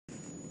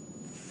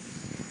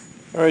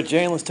All right,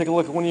 Jane, let's take a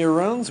look at one of your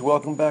runs.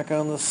 Welcome back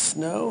on the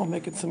snow,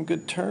 making some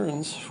good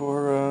turns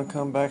for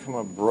coming back from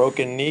a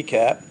broken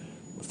kneecap.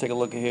 Let's take a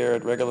look here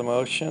at regular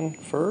motion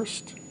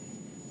first.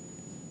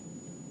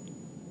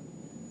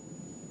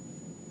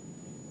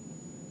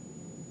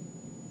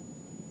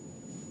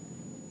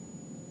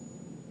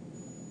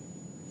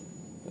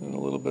 And a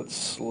little bit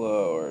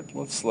slower.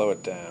 Let's slow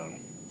it down.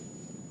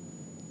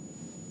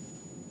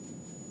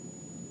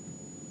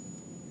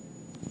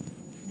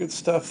 Good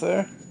stuff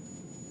there.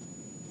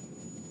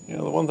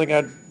 The one thing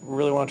I'd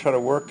really want to try to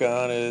work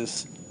on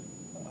is,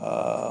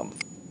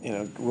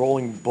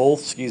 rolling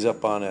both skis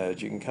up on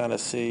edge. You can kind of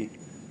see,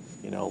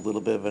 a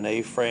little bit of an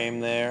A-frame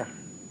there.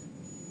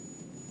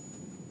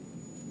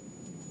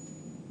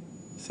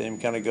 Same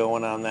kind of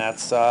going on that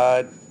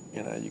side.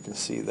 You can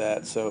see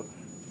that. So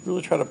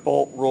really try to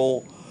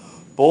roll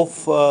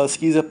both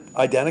skis up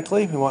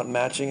identically. We want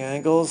matching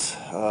angles.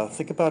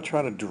 Think about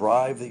trying to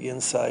drive the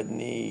inside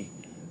knee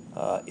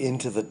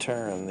into the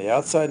turn. The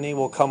outside knee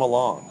will come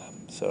along.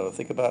 So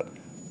think about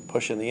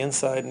pushing the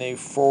inside knee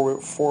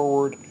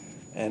forward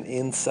and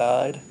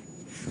inside,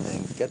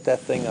 and get that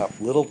thing up.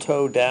 Little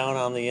toe down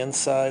on the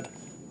inside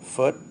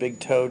foot,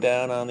 big toe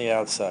down on the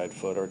outside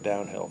foot or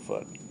downhill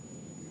foot.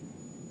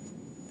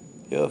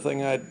 The other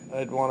thing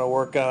I'd want to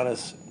work on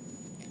is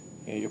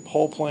your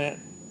pole plant.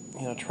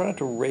 Try not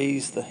to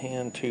raise the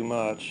hand too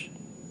much,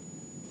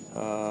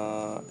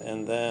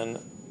 and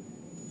then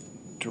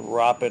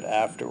drop it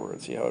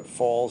afterwards. See how it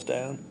falls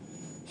down?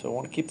 So I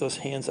want to keep those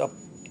hands up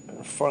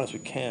in front as we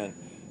can.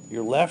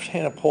 Your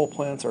left-handed pole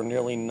plants are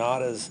nearly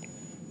not as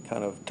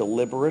kind of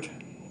deliberate.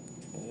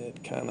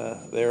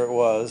 There it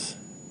was,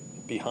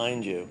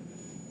 behind you.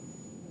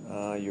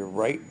 Your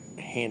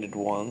right-handed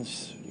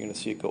ones, you're going to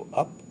see it go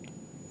up,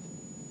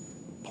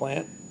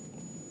 plant,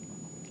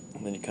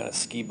 and then you kind of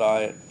ski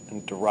by it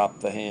and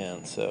drop the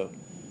hand. So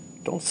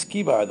don't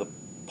ski by the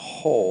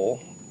pole.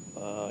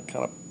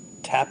 Kind of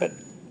tap it,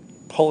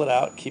 pull it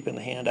out, keeping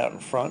the hand out in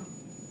front.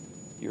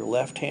 Your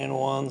left-hand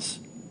ones,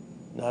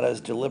 not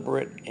as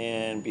deliberate,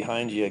 and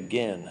behind you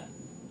again,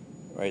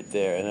 right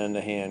there. And then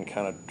the hand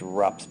kind of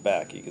drops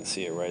back. You can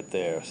see it right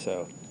there.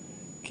 So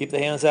keep the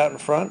hands out in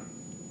front,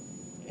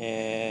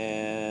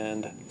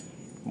 and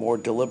more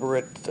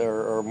deliberate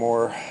or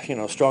more,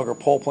 stronger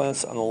pole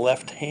plants on the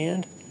left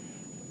hand,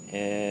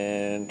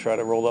 and try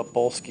to roll up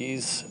both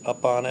skis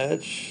up on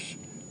edge,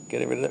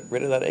 getting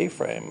rid of that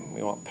A-frame.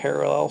 We want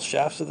parallel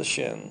shafts of the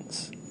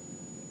shins.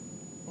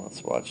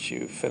 Let's watch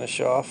you finish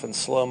off in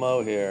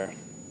slow-mo here.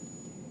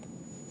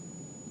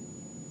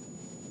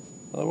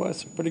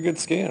 Otherwise, pretty good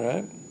skiing,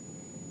 right?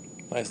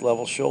 Nice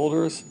level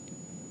shoulders.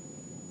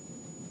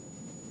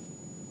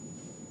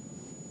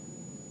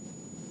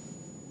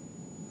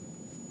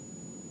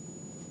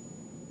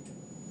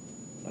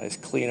 Nice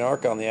clean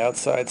arc on the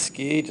outside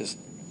ski. Just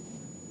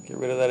get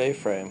rid of that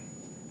A-frame.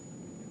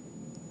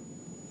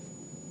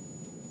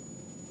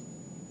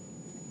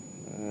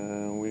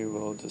 And we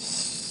will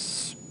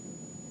just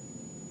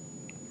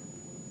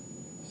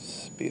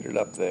speed it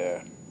up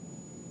there.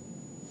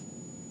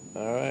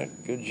 All right,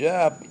 good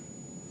job.